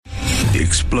The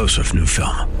explosive new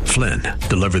film, Flynn,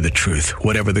 deliver the truth,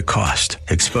 whatever the cost.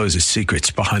 Exposes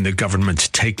secrets behind the government's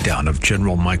takedown of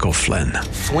General Michael Flynn.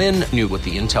 Flynn knew what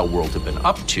the intel world had been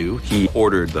up to. He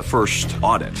ordered the first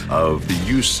audit of the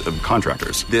use of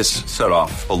contractors. This set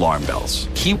off alarm bells.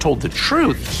 He told the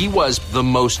truth. He was the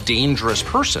most dangerous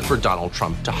person for Donald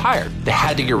Trump to hire. They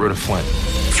had to get rid of Flynn.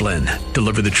 Flynn,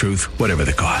 deliver the truth, whatever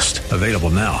the cost. Available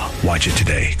now. Watch it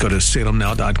today. Go to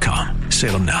salemnow.com.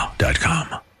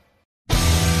 salemnow.com.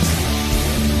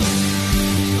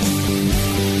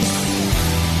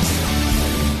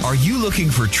 Are you looking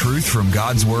for truth from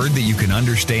God's Word that you can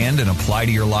understand and apply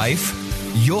to your life?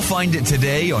 You'll find it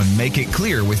today on Make It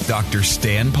Clear with Dr.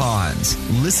 Stan Pons.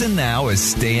 Listen now as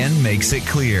Stan makes it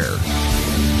clear.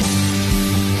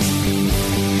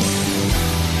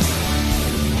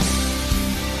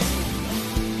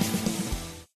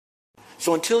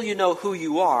 So until you know who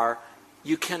you are,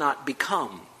 you cannot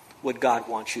become what God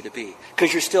wants you to be.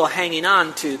 Because you're still hanging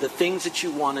on to the things that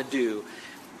you want to do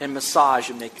and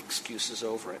massage and make excuses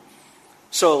over it.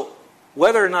 So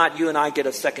whether or not you and I get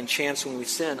a second chance when we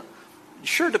sin, it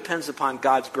sure depends upon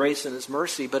God's grace and His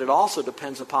mercy, but it also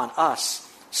depends upon us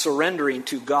surrendering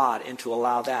to God and to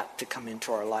allow that to come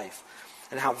into our life.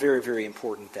 And how very, very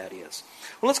important that is.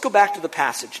 Well, let's go back to the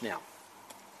passage now.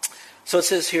 So it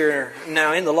says here,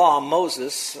 now in the law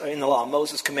Moses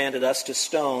commanded us to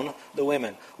stone the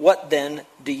women. What then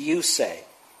do you say?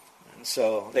 And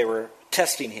so they were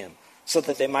testing him, so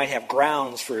that they might have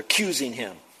grounds for accusing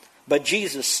him. But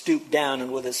Jesus stooped down,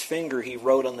 and with his finger he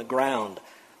wrote on the ground.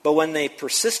 But when they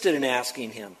persisted in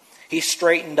asking him, he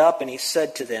straightened up and he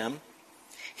said to them,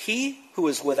 "He who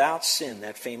is without sin,"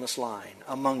 that famous line,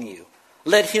 "among you,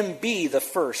 let him be the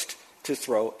first to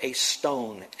throw a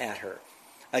stone at her."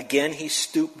 Again he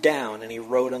stooped down and he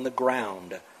wrote on the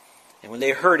ground. And when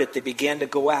they heard it, they began to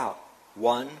go out,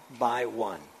 one by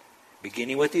one,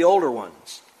 beginning with the older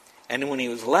ones. And when he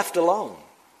was left alone,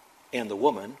 and the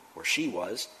woman, where she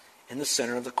was, in the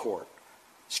center of the court,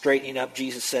 straightening up,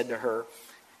 Jesus said to her,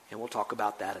 and we'll talk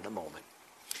about that in a moment.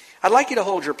 I'd like you to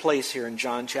hold your place here in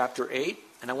John chapter 8,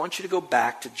 and I want you to go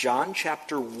back to John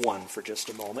chapter 1 for just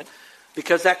a moment,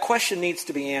 because that question needs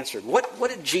to be answered. What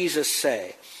did Jesus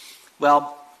say?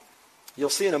 Well, you'll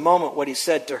see in a moment what he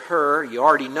said to her. You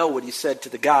already know what he said to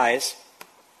the guys.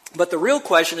 But the real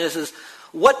question is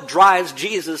what drives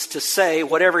Jesus to say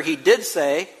whatever he did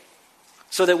say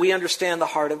so that we understand the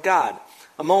heart of God?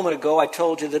 A moment ago I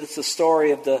told you that it's the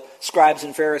story of the scribes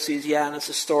and Pharisees, yeah, and it's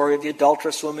the story of the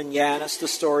adulterous woman, yeah, and it's the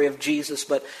story of Jesus,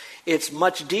 but it's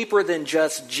much deeper than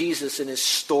just Jesus and his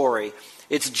story.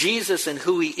 It's Jesus and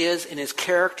who he is and his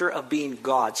character of being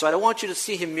God. So I don't want you to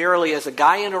see him merely as a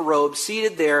guy in a robe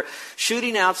seated there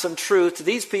shooting out some truth to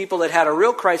these people that had a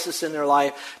real crisis in their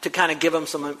life to kind of give them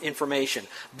some information.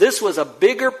 This was a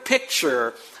bigger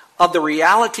picture of the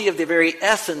reality of the very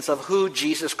essence of who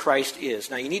Jesus Christ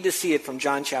is. Now you need to see it from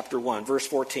John chapter 1, verse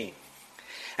 14.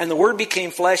 And the Word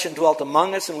became flesh and dwelt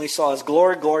among us, and we saw his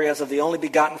glory, glory as of the only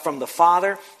begotten from the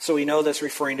Father. So we know that's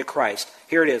referring to Christ.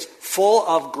 Here it is, full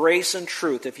of grace and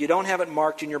truth. If you don't have it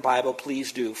marked in your Bible,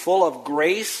 please do. Full of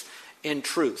grace and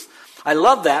truth. I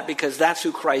love that because that's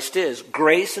who Christ is.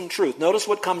 Grace and truth. Notice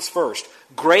what comes first.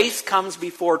 Grace comes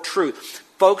before truth.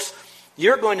 Folks,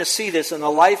 you're going to see this in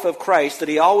the life of Christ, that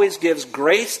he always gives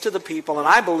grace to the people, and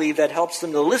I believe that helps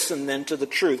them to listen then to the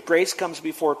truth. Grace comes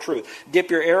before truth. Dip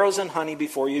your arrows in honey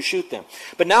before you shoot them.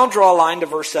 But now draw a line to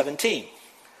verse 17.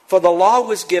 For the law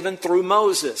was given through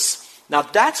Moses. Now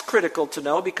that's critical to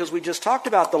know because we just talked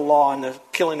about the law and the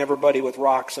killing everybody with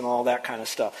rocks and all that kind of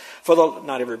stuff.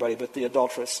 Not everybody, but the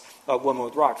adulterous woman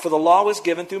with rock. For the law was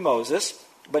given through Moses,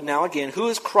 but now again, who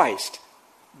is Christ?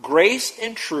 Grace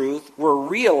and truth were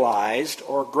realized,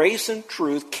 or grace and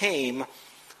truth came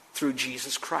through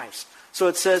Jesus Christ. So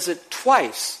it says it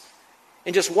twice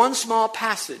in just one small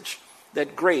passage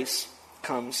that grace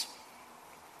comes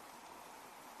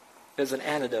as an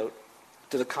antidote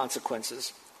to the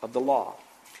consequences of the law.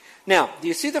 Now, do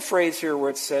you see the phrase here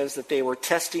where it says that they were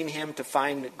testing him to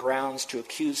find grounds to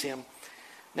accuse him?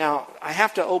 Now, I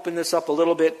have to open this up a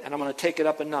little bit, and I'm going to take it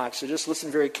up a notch, so just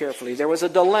listen very carefully. There was a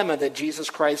dilemma that Jesus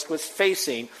Christ was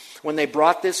facing when they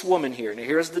brought this woman here. Now,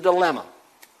 here's the dilemma.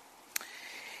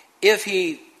 If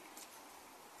he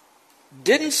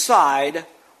didn't side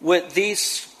with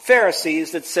these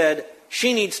Pharisees that said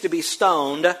she needs to be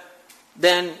stoned,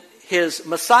 then his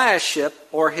messiahship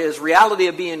or his reality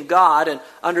of being God and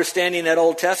understanding that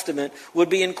Old Testament would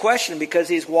be in question because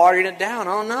he's watering it down.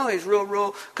 Oh no, he's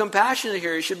real compassionate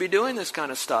here. He should be doing this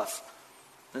kind of stuff.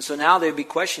 And so now they'd be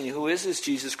questioning, who is this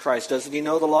Jesus Christ? Doesn't he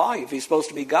know the law? If he's supposed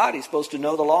to be God, he's supposed to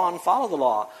know the law and follow the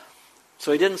law.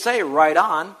 So he didn't say right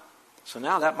on. So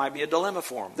now that might be a dilemma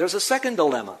for him. There's a second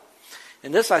dilemma.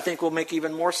 And this, I think, will make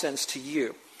even more sense to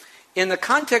you. In the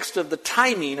context of the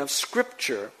timing of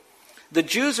Scripture, the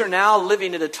Jews are now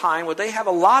living at a time where they have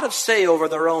a lot of say over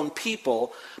their own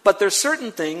people, but there's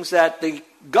certain things that the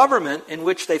government in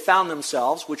which they found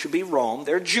themselves, which would be Rome,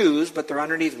 they're Jews, but they're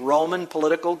underneath Roman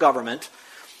political government.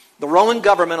 The Roman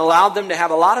government allowed them to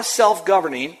have a lot of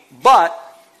self-governing, but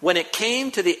when it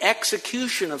came to the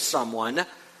execution of someone,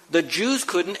 the Jews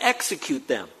couldn't execute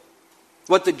them.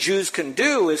 What the Jews can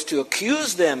do is to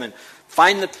accuse them and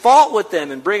find the fault with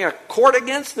them and bring a court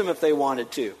against them if they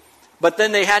wanted to. But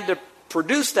then they had to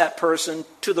produce that person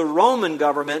to the Roman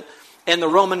government, and the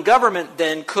Roman government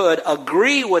then could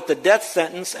agree with the death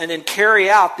sentence and then carry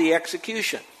out the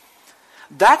execution.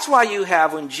 That's why you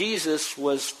have, when Jesus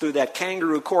was through that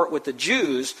kangaroo court with the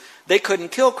Jews, they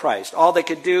couldn't kill Christ. All they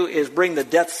could do is bring the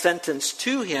death sentence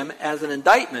to him as an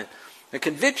indictment, a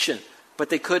conviction, but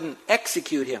they couldn't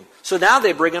execute him. So now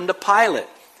they bring him to Pilate.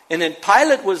 And then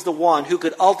Pilate was the one who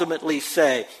could ultimately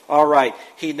say, all right,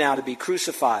 he now to be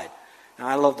crucified. And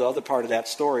I love the other part of that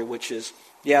story, which is,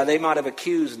 yeah, they might have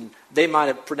accused and they might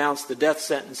have pronounced the death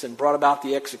sentence and brought about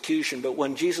the execution, but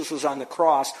when Jesus was on the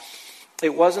cross,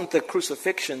 it wasn't the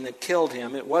crucifixion that killed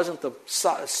him. It wasn't the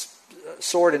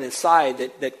sword in his side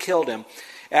that killed him.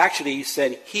 Actually, he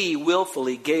said he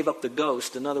willfully gave up the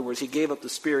ghost. In other words, he gave up the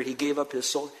spirit. He gave up his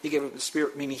soul. He gave up the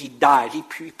spirit, meaning he died.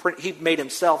 He made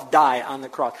himself die on the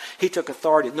cross. He took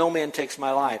authority. No man takes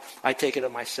my life. I take it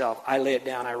of myself. I lay it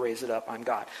down. I raise it up. I'm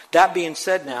God. That being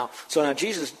said now, so now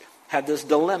Jesus had this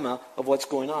dilemma of what's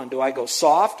going on. Do I go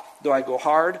soft? Do I go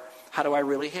hard? How do I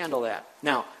really handle that?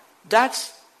 Now,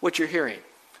 that's what you're hearing.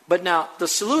 But now, the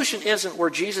solution isn't where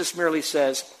Jesus merely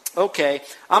says, okay,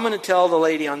 I'm going to tell the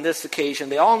lady on this occasion,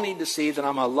 they all need to see that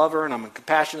I'm a lover and I'm a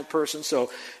compassionate person,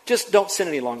 so just don't sin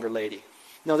any longer, lady.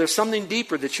 No, there's something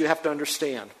deeper that you have to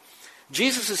understand.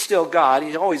 Jesus is still God.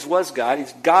 He always was God.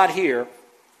 He's God here.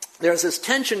 There's this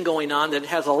tension going on that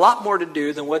has a lot more to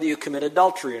do than whether you commit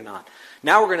adultery or not.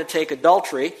 Now we're going to take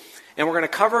adultery and we're going to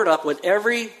cover it up with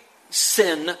every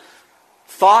sin,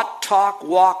 thought, talk,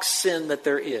 walk sin that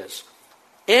there is.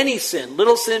 Any sin,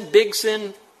 little sin, big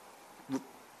sin,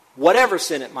 whatever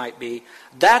sin it might be,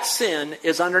 that sin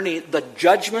is underneath the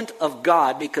judgment of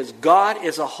God, because God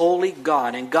is a holy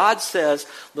God. And God says,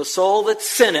 the soul that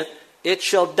sinneth, it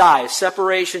shall die.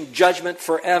 Separation, judgment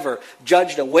forever.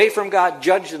 Judged away from God,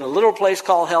 judged in a little place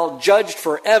called hell, judged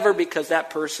forever because that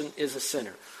person is a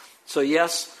sinner. So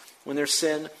yes, when there's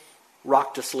sin,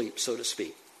 rocked to sleep, so to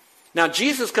speak. Now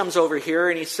Jesus comes over here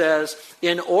and he says,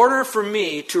 in order for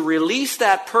me to release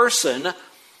that person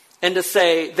and to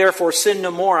say, therefore sin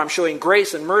no more, I'm showing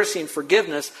grace and mercy and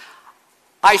forgiveness,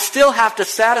 I still have to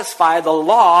satisfy the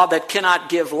law that cannot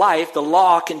give life. The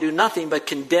law can do nothing but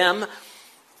condemn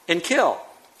and kill.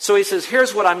 So he says,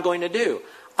 here's what I'm going to do.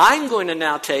 I'm going to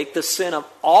now take the sin of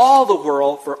all the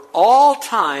world for all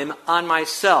time on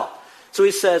myself. So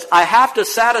he says, I have to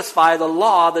satisfy the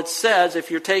law that says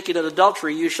if you're taken in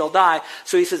adultery, you shall die.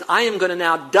 So he says, I am going to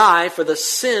now die for the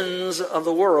sins of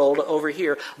the world over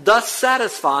here, thus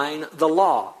satisfying the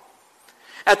law.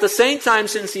 At the same time,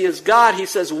 since he is God, he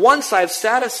says, once I've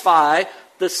satisfied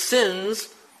the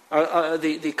sins,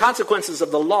 the consequences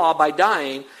of the law by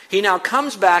dying, he now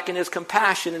comes back in his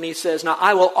compassion and he says, now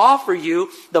I will offer you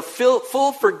the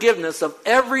full forgiveness of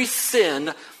every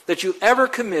sin that you ever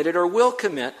committed or will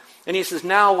commit. And he says,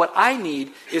 now what I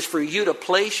need is for you to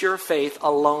place your faith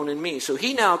alone in me. So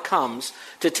he now comes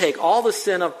to take all the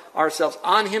sin of ourselves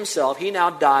on himself. He now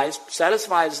dies,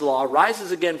 satisfies the law,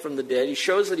 rises again from the dead. He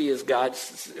shows that he is God,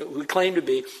 who claimed to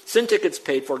be. Sin tickets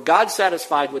paid for. God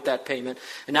satisfied with that payment.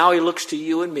 And now he looks to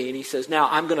you and me and he says, now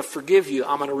I'm going to forgive you.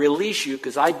 I'm going to release you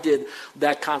because I did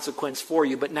that consequence for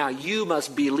you. But now you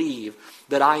must believe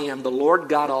that I am the Lord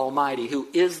God Almighty, who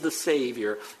is the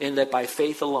Savior, and that by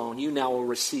faith alone you now will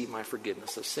receive my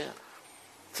forgiveness of sin.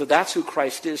 So that's who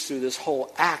Christ is through this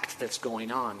whole act that's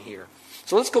going on here.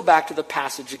 So let's go back to the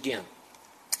passage again.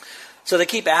 So they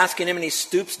keep asking him, and he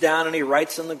stoops down and he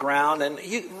writes on the ground. And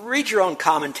you read your own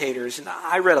commentators, and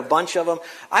I read a bunch of them.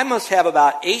 I must have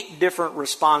about 8 different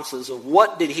responses of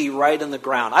what did he write on the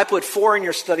ground. I put 4 in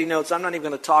your study notes. I'm not even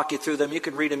going to talk you through them. You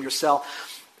can read them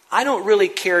yourself. I don't really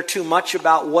care too much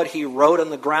about what he wrote on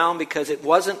the ground because it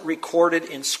wasn't recorded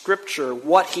in Scripture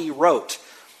what he wrote.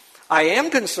 I am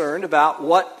concerned about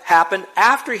what happened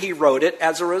after he wrote it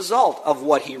as a result of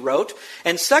what he wrote.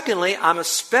 And secondly, I'm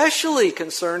especially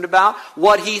concerned about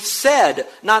what he said,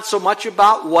 not so much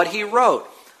about what he wrote.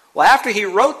 Well, after he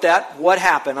wrote that, what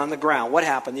happened on the ground? What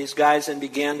happened? These guys then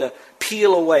began to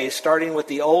peel away, starting with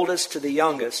the oldest to the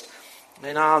youngest.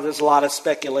 And there's a lot of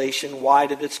speculation. Why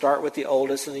did it start with the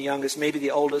oldest and the youngest? Maybe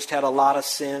the oldest had a lot of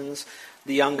sins.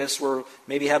 The youngest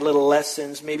maybe had a little less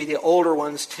sins. Maybe the older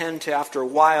ones tend to, after a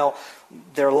while,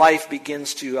 their life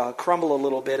begins to crumble a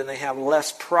little bit and they have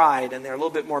less pride and they're a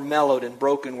little bit more mellowed and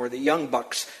broken, where the young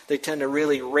bucks, they tend to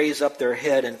really raise up their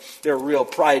head and they're real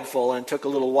prideful, and it took a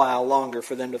little while longer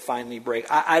for them to finally break.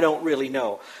 I don't really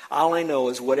know. All I know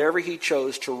is whatever he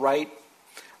chose to write,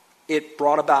 it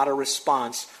brought about a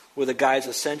response where the guys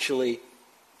essentially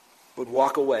would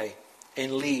walk away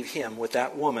and leave him with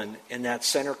that woman in that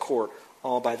center court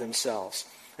all by themselves.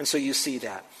 And so you see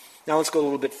that. Now let's go a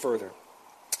little bit further.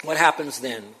 What happens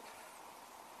then?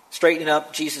 Straightening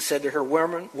up, Jesus said to her,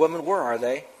 Woman, where are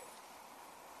they?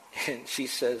 And he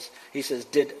says,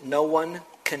 did no one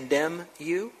condemn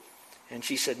you? And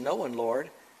she said, no one, Lord.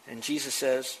 And Jesus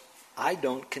says, I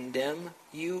don't condemn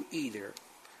you either.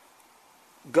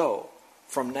 Go,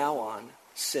 from now on,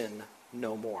 sin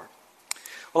no more.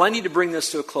 Well, I need to bring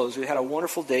this to a close. We had a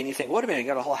wonderful day, and you think, wait a minute, you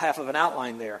got a whole half of an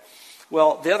outline there.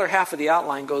 Well, the other half of the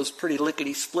outline goes pretty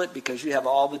lickety-split because you have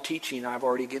all the teaching I've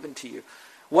already given to you.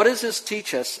 What does this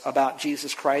teach us about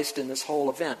Jesus Christ in this whole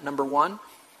event? Number one,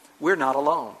 we're not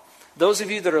alone. Those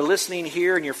of you that are listening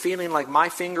here and you're feeling like my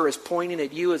finger is pointing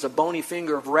at you as a bony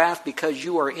finger of wrath because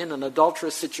you are in an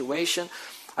adulterous situation,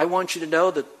 I want you to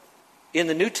know that in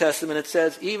the New Testament it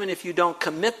says, even if you don't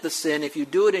commit the sin, if you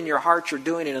do it in your heart, you're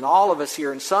doing it. And all of us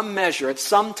here in some measure, at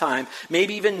some time,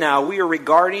 maybe even now, we are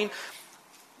regarding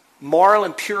moral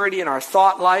impurity in our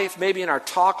thought life, maybe in our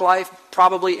talk life,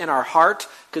 probably in our heart,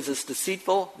 because it's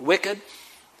deceitful, wicked,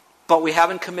 but we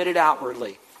haven't committed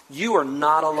outwardly. You are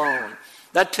not alone.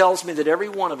 That tells me that every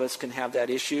one of us can have that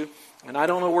issue, and I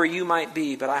don't know where you might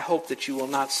be, but I hope that you will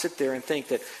not sit there and think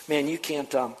that, man, you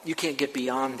can't get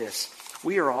beyond this.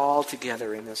 We are all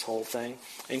together in this whole thing,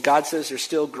 and God says there's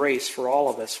still grace for all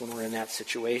of us when we're in that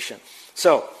situation.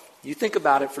 So, you think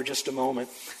about it for just a moment.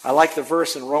 I like the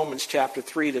verse in Romans chapter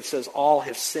 3 that says, all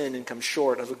have sinned and come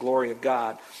short of the glory of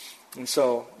God. And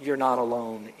so, you're not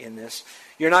alone in this.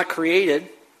 You're not created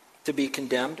to be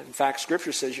condemned. In fact,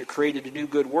 Scripture says you're created to do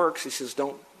good works. He says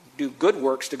don't do good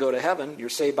works to go to heaven. You're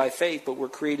saved by faith, but we're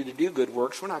created to do good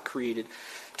works. We're not created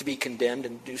to be condemned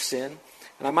and do sin.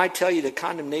 And I might tell you that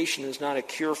condemnation is not a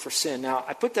cure for sin. Now,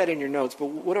 I put that in your notes, but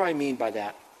what do I mean by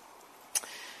that?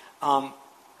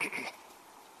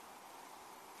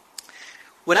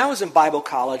 When I was in Bible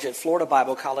college, at Florida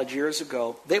Bible College years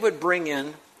ago, they would bring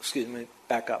in,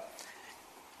 back up.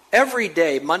 Every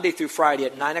day, Monday through Friday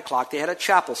at 9 o'clock, they had a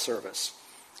chapel service.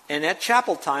 And at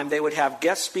chapel time, they would have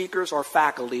guest speakers or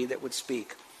faculty that would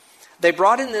speak. They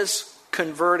brought in this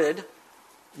converted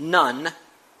nun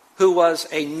who was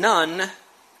a nun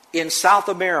in South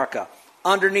America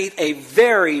underneath a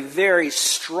very, very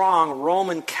strong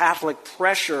Roman Catholic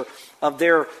pressure of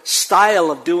their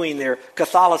style of doing their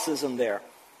Catholicism there.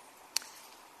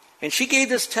 And she gave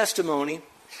this testimony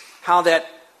how that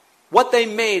what they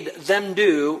made them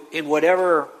do in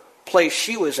whatever place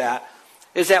she was at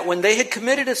is that when they had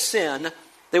committed a sin,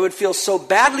 they would feel so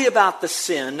badly about the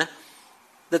sin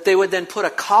that they would then put a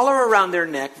collar around their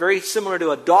neck, very similar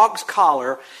to a dog's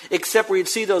collar, except where you'd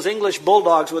see those English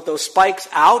bulldogs with those spikes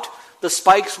out, the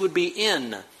spikes would be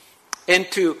in. And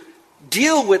to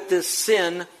deal with this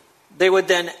sin, they would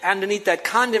then, underneath that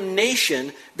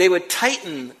condemnation, they would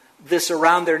tighten this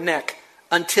around their neck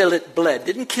until it bled.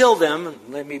 Didn't kill them.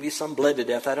 Maybe some bled to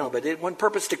death, I don't know. But it had one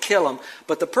purpose to kill them.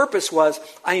 But the purpose was,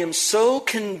 I am so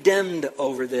condemned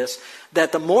over this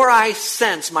that the more I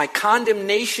sense my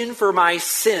condemnation for my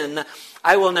sin,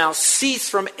 I will now cease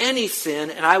from any sin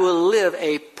and I will live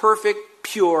a perfect,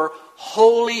 pure,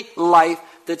 holy life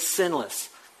that's sinless.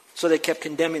 So they kept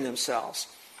condemning themselves.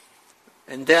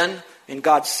 And then, in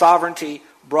God's sovereignty,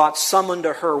 brought someone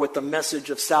to her with the message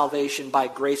of salvation by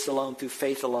grace alone, through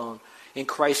faith alone, in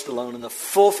Christ alone, and the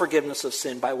full forgiveness of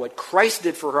sin by what Christ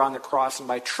did for her on the cross, and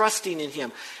by trusting in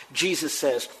Him. Jesus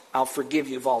says, I'll forgive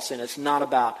you of all sin. It's not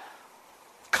about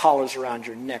collars around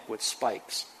your neck with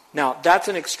spikes. Now, that's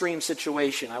an extreme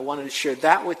situation. I wanted to share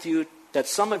that with you, that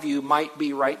some of you might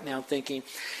be right now thinking,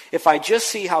 if I just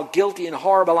see how guilty and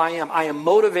horrible I am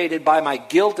motivated by my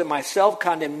guilt and my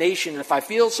self-condemnation, and if I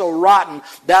feel so rotten,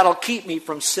 that'll keep me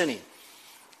from sinning.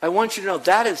 I want you to know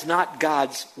that is not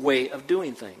God's way of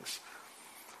doing things.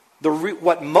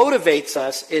 What motivates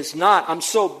us is not, I'm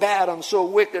so bad, I'm so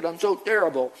wicked, I'm so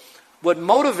terrible. What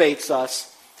motivates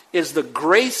us is the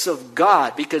grace of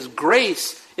God, because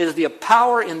grace is the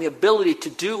power and the ability to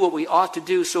do what we ought to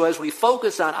do. So as we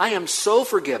focus on, I am so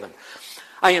forgiven.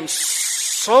 I am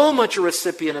so much a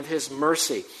recipient of His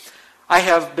mercy. I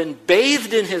have been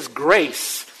bathed in His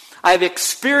grace. I've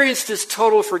experienced His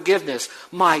total forgiveness.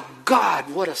 My God,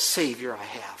 what a Savior I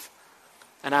have.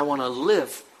 And I want to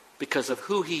live because of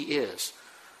who He is,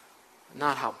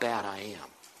 not how bad I am.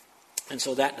 And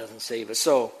so that doesn't save us.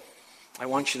 So I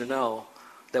want you to know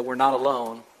that we're not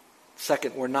alone.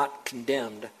 Second, we're not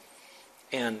condemned.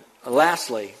 And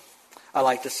lastly, I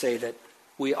like to say that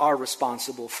we are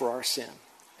responsible for our sin.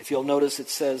 If you'll notice, it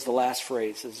says, the last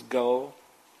phrase is, go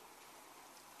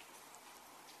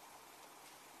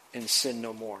and sin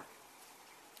no more.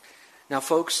 Now,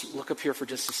 folks, look up here for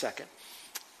just a second.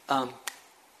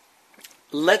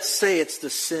 Let's say it's the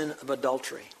sin of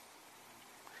adultery.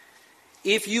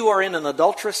 If you are in an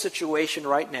adulterous situation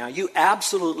right now, you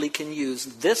absolutely can use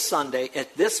this Sunday,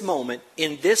 at this moment,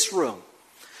 in this room,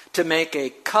 to make a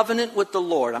covenant with the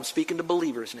Lord. I'm speaking to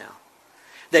believers now.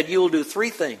 That you will do three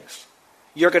things.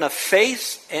 You're going to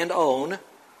face and own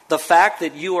the fact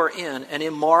that you are in an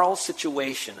immoral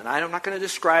situation. And I'm not going to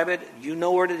describe it. You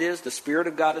know what it is. The Spirit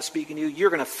of God is speaking to you. You're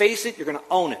going to face it. You're going to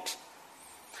own it.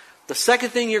 The second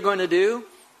thing you're going to do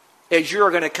is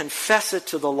you're going to confess it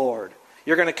to the Lord.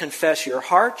 You're going to confess your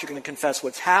heart. You're going to confess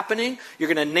what's happening.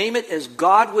 You're going to name it as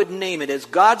God would name it, as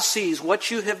God sees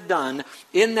what you have done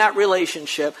in that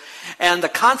relationship and the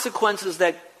consequences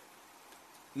that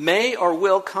may or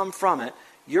will come from it.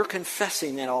 You're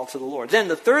confessing that all to the Lord. Then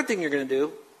the third thing you're going to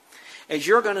do is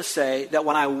you're going to say that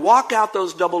when I walk out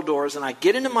those double doors and I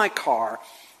get into my car,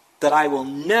 that I will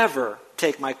never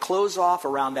take my clothes off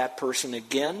around that person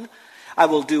again. I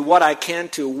will do what I can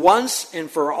to once and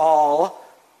for all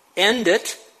end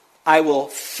it. I will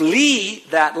flee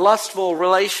that lustful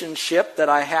relationship that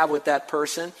I have with that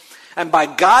person. And by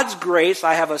God's grace,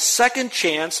 I have a second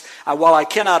chance. While I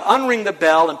cannot unring the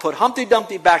bell and put Humpty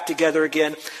Dumpty back together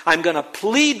again, I'm going to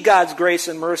plead God's grace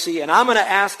and mercy, and I'm going to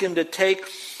ask Him to take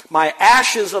my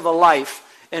ashes of a life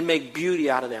and make beauty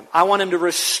out of them. I want Him to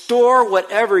restore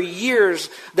whatever years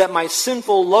that my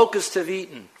sinful locusts have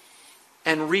eaten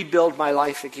and rebuild my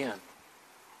life again.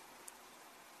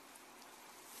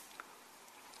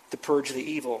 To purge the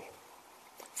evil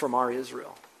from our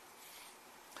Israel.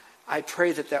 I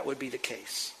pray that that would be the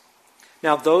case.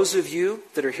 Now, those of you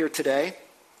that are here today,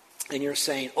 and you're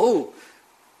saying, oh,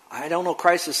 I don't know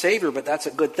Christ as Savior, but that's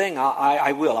a good thing.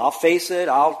 I will. I'll face it.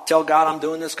 I'll tell God I'm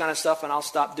doing this kind of stuff, and I'll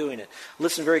stop doing it.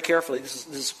 Listen very carefully. This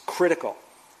is critical.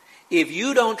 If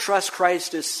you don't trust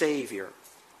Christ as Savior,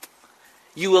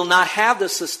 you will not have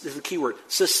this is the key word,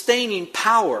 sustaining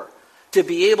power to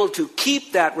be able to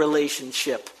keep that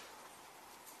relationship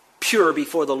pure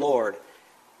before the Lord,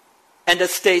 and to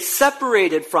stay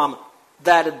separated from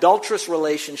that adulterous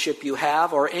relationship you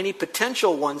have or any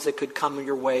potential ones that could come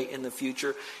your way in the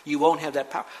future. You won't have that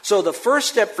power. So the first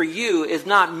step for you is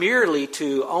not merely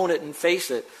to own it and face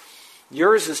it.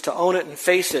 Yours is to own it and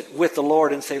face it with the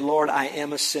Lord and say, Lord, I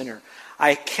am a sinner.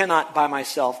 I cannot by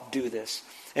myself do this.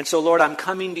 And so, Lord, I'm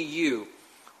coming to you,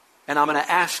 and I'm going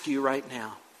to ask you right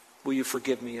now, will you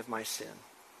forgive me of my sin?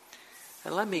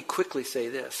 And let me quickly say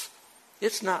this.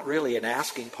 It's not really an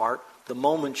asking part. The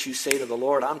moment you say to the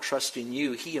Lord, I'm trusting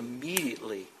you, He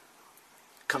immediately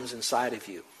comes inside of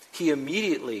you. He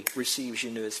immediately receives you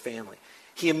into His family.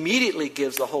 He immediately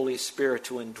gives the Holy Spirit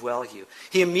to indwell you.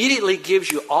 He immediately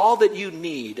gives you all that you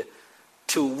need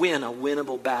to win a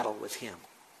winnable battle with Him.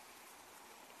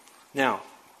 Now,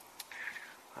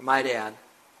 I might add,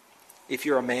 if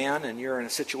you're a man and you're in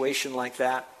a situation like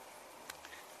that,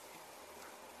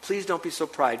 please don't be so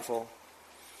prideful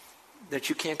that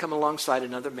you can't come alongside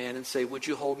another man and say, would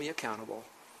you hold me accountable?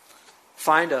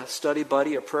 Find a study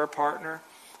buddy, a prayer partner,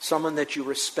 someone that you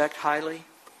respect highly.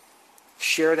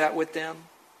 Share that with them.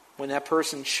 When that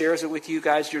person shares it with you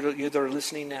guys, you're that are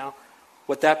listening now,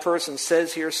 what that person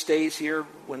says here stays here.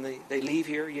 When they leave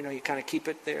here, you kind of keep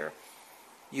it there.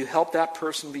 You help that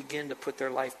person begin to put their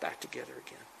life back together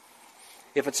again.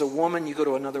 If it's a woman, you go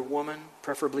to another woman,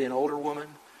 preferably an older woman,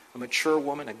 a mature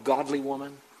woman, a godly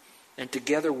woman, and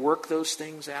together work those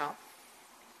things out.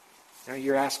 Now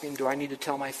you're asking, do I need to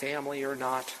tell my family or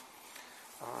not?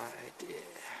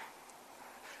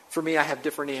 For me, I have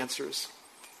different answers.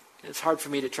 It's hard for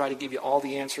me to try to give you all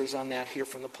the answers on that here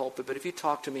from the pulpit, but if you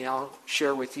talk to me, I'll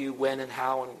share with you when and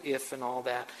how and if and all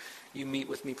that. You meet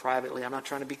with me privately. I'm not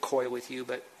trying to be coy with you,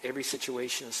 but every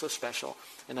situation is so special,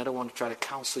 and I don't want to try to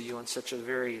counsel you on such a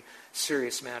very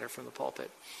serious matter from the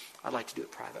pulpit. I'd like to do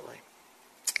it privately.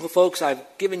 Well, folks, I've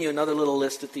given you another little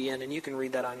list at the end, and you can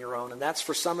read that on your own. And that's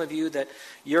for some of you that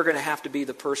you're going to have to be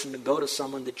the person to go to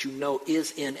someone that you know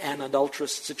is in an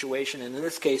adulterous situation, and in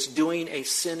this case, doing a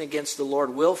sin against the Lord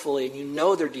willfully, and you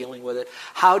know they're dealing with it.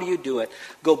 How do you do it?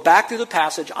 Go back through the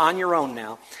passage on your own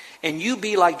now, And you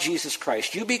be like Jesus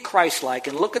Christ. You be Christ-like,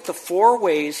 and look at the 4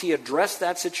 ways he addressed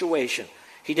that situation.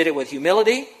 He did it with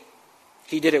humility.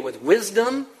 He did it with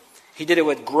wisdom. He did it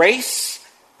with grace.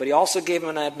 But he also gave him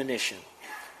an admonition.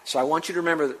 So I want you to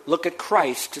remember, look at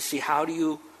Christ to see how do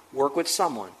you work with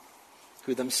someone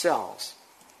who themselves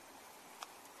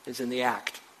is in the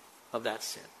act of that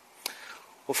sin.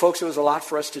 Well, folks, there was a lot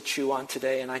for us to chew on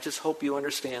today, and I just hope you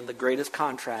understand the greatest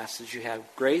contrast is you have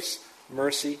grace,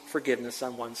 mercy, forgiveness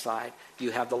on one side.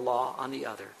 You have the law on the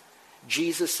other.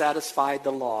 Jesus satisfied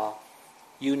the law.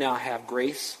 You now have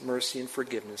grace, mercy, and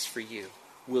forgiveness for you.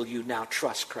 Will you now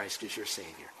trust Christ as your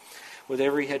Savior? With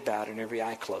every head bowed and every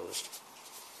eye closed,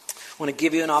 I want to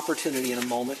give you an opportunity in a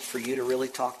moment for you to really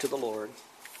talk to the Lord.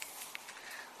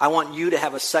 I want you to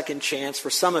have a second chance. For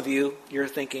some of you, you're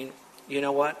thinking, you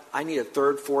know what? I need a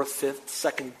third, fourth, fifth,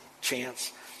 second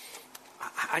chance.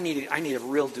 I need a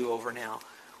real do-over now.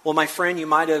 Well, my friend, you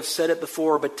might have said it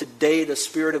before, but today the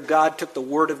Spirit of God took the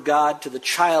Word of God to the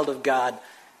child of God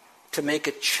to make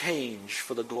a change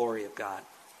for the glory of God.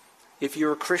 If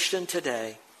you're a Christian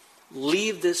today,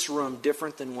 leave this room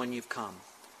different than when you've come.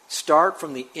 Start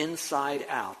from the inside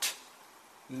out.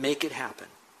 Make it happen.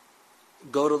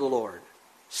 Go to the Lord.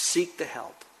 Seek the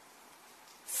help.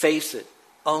 Face it.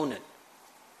 Own it.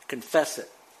 Confess it.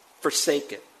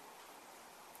 Forsake it.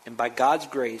 And by God's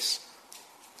grace,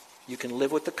 you can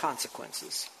live with the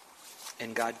consequences.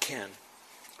 And God can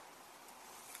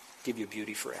give you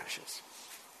beauty for ashes.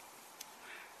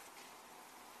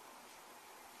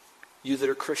 You that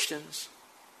are Christians,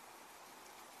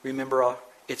 remember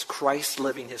it's Christ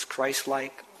living his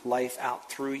Christ-like life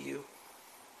out through you.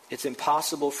 It's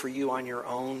impossible for you on your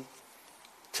own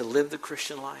to live the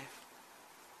Christian life.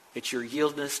 It's your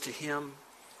yieldedness to him,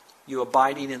 you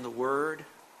abiding in the Word,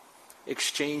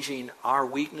 exchanging our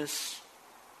weakness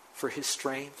for his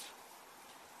strength,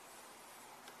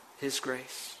 his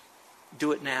grace.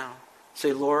 Do it now.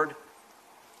 Say, Lord,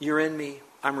 you're in me.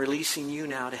 I'm releasing you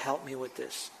now to help me with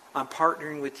this. I'm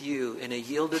partnering with you in a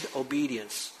yielded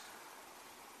obedience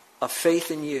of faith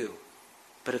in you,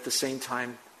 but at the same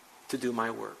time to do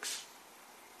my works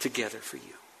together for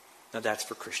you. Now that's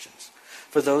for Christians.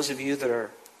 For those of you that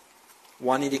are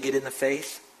wanting to get in the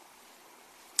faith,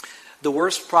 the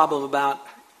worst problem about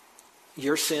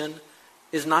your sin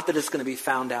is not that it's going to be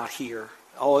found out here.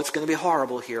 Oh, it's going to be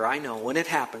horrible here. I know when it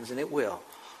happens, and it will.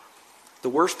 The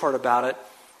worst part about it,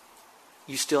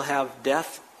 you still have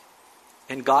death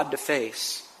and God to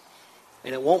face.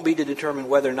 And it won't be to determine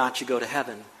whether or not you go to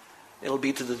heaven. It'll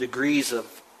be to the degrees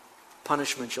of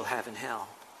punishment you'll have in hell.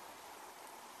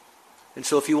 And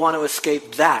so if you want to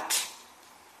escape that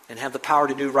and have the power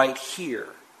to do right here,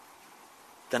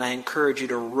 then I encourage you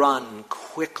to run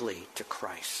quickly to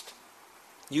Christ.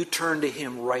 You turn to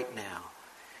him right now.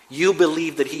 You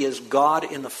believe that he is God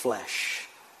in the flesh.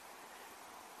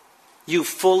 You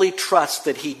fully trust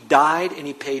that he died and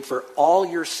he paid for all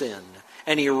your sin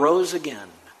and he rose again.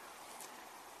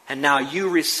 And now you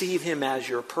receive him as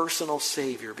your personal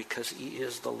Savior because he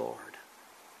is the Lord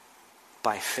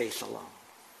by faith alone.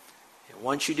 And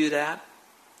once you do that,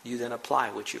 you then apply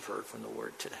what you've heard from the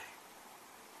Word today.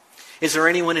 Is there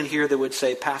anyone in here that would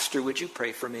say, Pastor, would you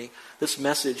pray for me? This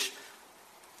message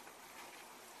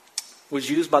was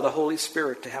used by the Holy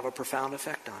Spirit to have a profound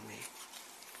effect on me.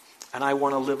 And I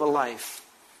want to live a life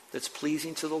that's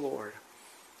pleasing to the Lord.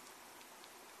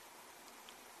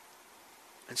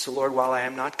 And so, Lord, while I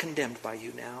am not condemned by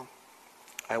you now,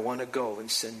 I want to go and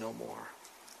sin no more.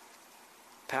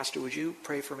 Pastor, would you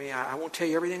pray for me? I won't tell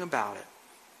you everything about it,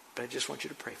 but I just want you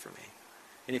to pray for me.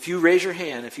 And if you raise your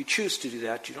hand, if you choose to do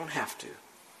that, you don't have to.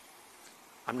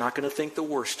 I'm not going to think the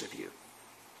worst of you.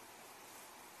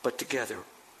 But together,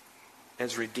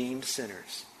 as redeemed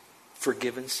sinners,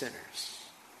 forgiven sinners,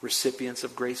 recipients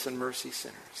of grace and mercy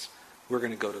sinners, we're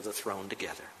going to go to the throne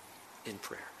together in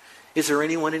prayer. Is there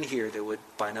anyone in here that would,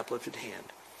 by an uplifted hand,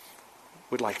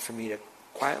 would like for me to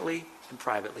quietly and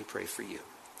privately pray for you?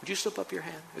 Would you slip up your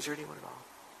hand? Is there anyone at all?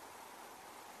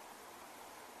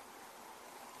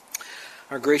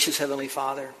 Our gracious Heavenly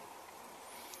Father,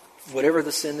 whatever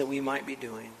the sin that we might be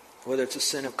doing, whether it's a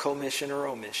sin of commission or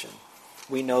omission,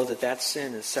 we know that that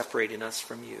sin is separating us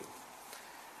from you.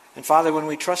 And Father, when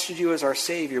we trusted you as our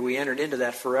Savior, we entered into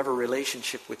that forever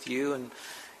relationship with you, and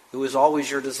it was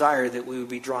always your desire that we would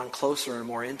be drawn closer and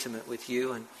more intimate with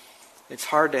you. And it's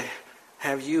hard to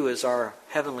have you as our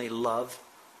heavenly love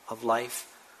of life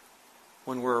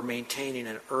when we're maintaining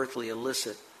an earthly,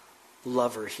 illicit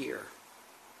lover here.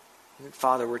 And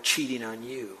Father, we're cheating on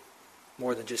you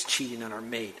more than just cheating on our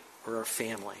mate or our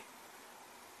family.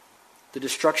 The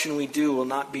destruction we do will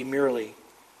not be merely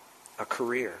a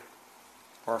career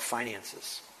or our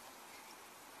finances.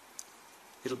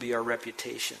 It'll be our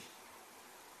reputation.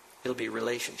 It'll be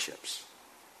relationships.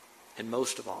 And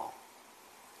most of all,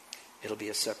 it'll be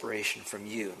a separation from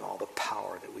you and all the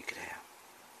power that we could have.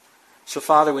 So,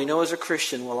 Father, we know as a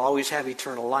Christian we'll always have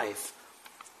eternal life,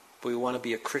 but we want to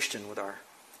be a Christian with our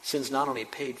sins not only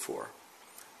paid for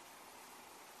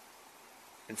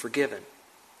and forgiven,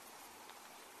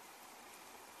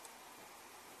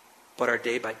 but our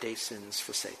day-by-day sins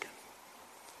forsaken.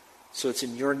 So it's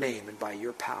in your name and by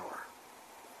your power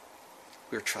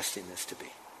we're trusting this to be.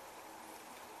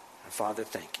 And Father,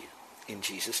 thank you. In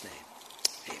Jesus' name,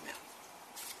 amen.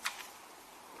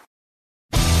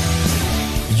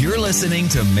 You're listening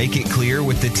to Make It Clear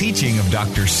with the teaching of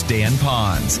Dr. Stan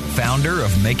Ponz, founder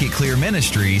of Make It Clear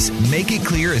Ministries. Make It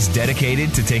Clear is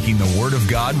dedicated to taking the Word of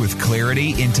God with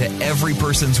clarity into every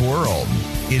person's world.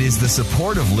 It is the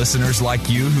support of listeners like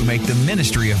you who make the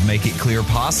ministry of Make It Clear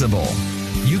possible.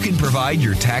 You can provide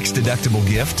your tax-deductible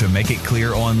gift to Make It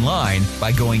Clear online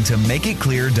by going to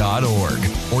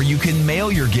makeitclear.org, or you can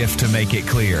mail your gift to Make It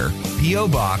Clear, P.O.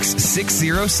 Box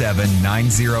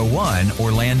 607901,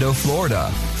 Orlando, Florida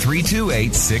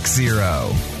 32860.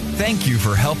 Thank you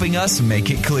for helping us make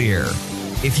it clear.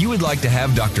 If you would like to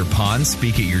have Dr. Ponz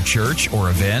speak at your church or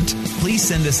event, please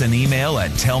send us an email at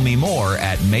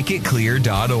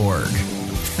tellmemore@makeitclear.org.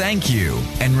 Thank you,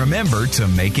 and remember to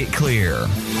make it clear.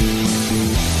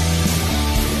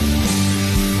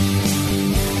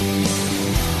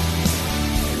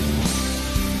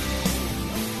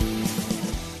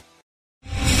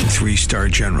 Three-star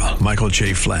General Michael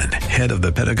J. Flynn, head of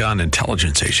the Pentagon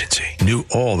Intelligence Agency, knew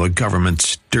all the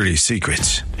government's dirty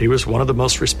secrets. He was one of the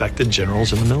most respected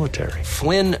generals in the military.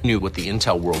 Flynn knew what the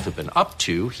intel world had been up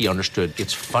to. He understood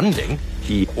its funding.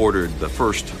 He ordered the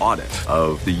first audit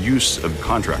of the use of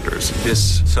contractors.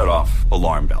 This set off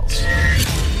alarm bells.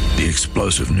 The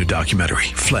explosive new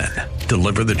documentary, Flynn,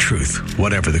 Deliver the Truth,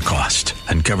 Whatever the Cost,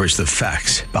 uncovers the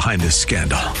facts behind this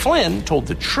scandal. Flynn told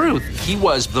the truth. He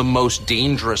was the most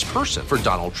dangerous person for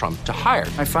Donald Trump to hire.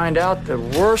 I find out the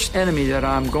worst enemy that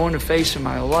I'm going to face in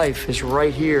my life is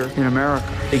right here in America.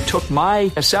 They took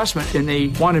my assessment and they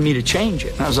wanted me to change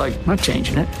it. And I was like, I'm not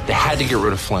changing it. They had to get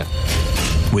rid of Flynn.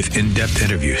 With in-depth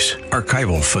interviews,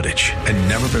 archival footage, and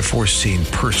never-before-seen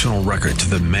personal records of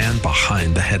the man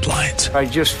behind the headlines. I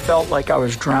just felt like I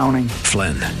was drowning.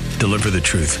 Flynn, Deliver the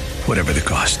Truth, Whatever the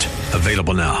Cost.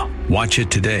 Available now. Watch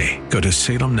it today. Go to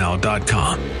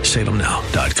salemnow.com.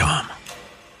 salemnow.com.